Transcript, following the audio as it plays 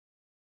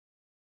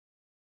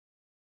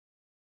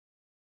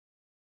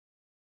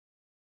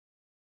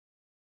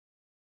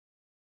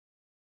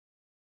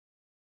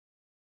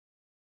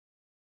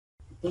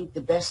think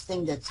the best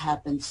thing that's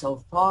happened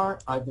so far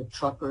are the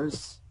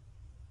truckers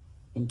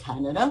in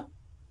Canada,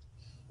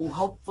 who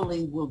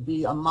hopefully will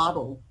be a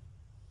model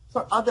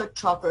for other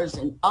truckers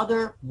and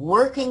other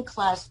working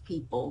class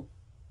people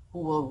who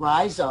will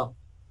rise up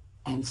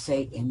and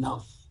say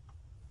enough.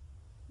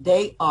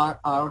 They are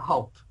our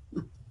hope.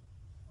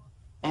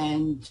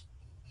 And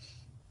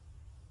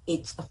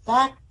it's a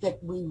fact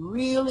that we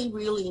really,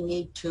 really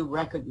need to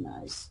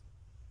recognize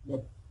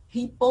that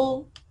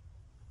people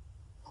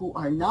who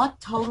are not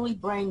totally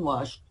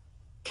brainwashed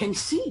can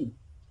see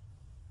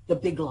the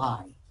big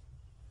lie.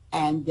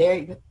 And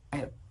they're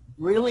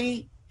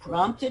really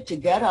prompted to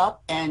get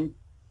up and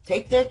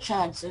take their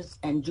chances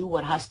and do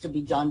what has to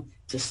be done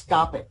to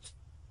stop it.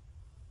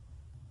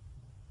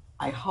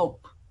 I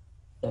hope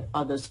that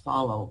others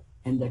follow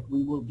and that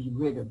we will be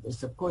rid of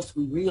this. Of course,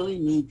 we really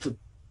need to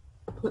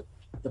put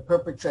the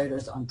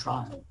perpetrators on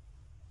trial.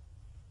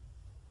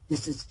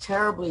 This is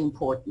terribly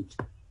important.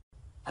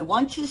 I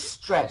want to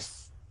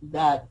stress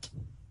that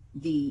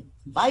the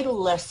vital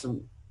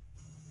lesson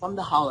from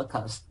the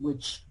Holocaust,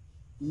 which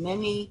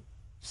many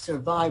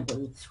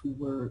survivors who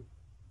were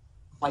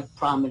quite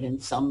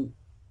prominent, some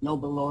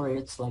Nobel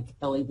laureates like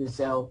Elie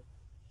Wiesel,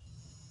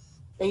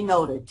 they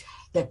noted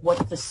that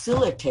what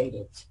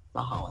facilitated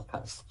the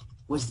Holocaust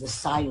was the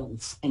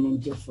silence and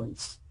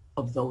indifference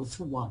of those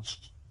who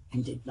watched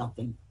and did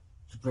nothing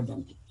to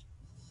prevent it.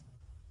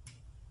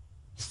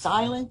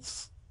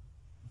 Silence,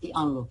 the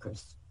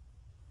onlookers,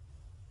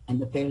 and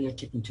the failure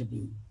to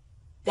intervene.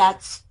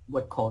 That's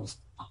what caused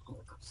the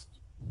Holocaust.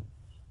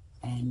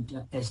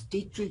 And as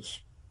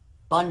Dietrich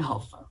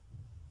Bonhoeffer,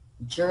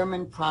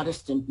 German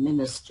Protestant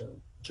minister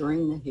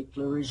during the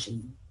Hitler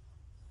regime,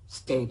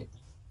 stated,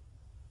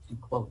 and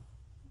quote,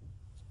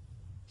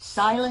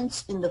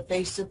 "Silence in the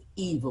face of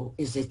evil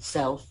is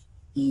itself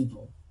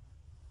evil.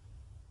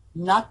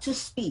 Not to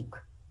speak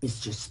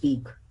is to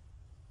speak.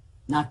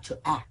 Not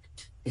to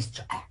act is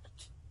to act."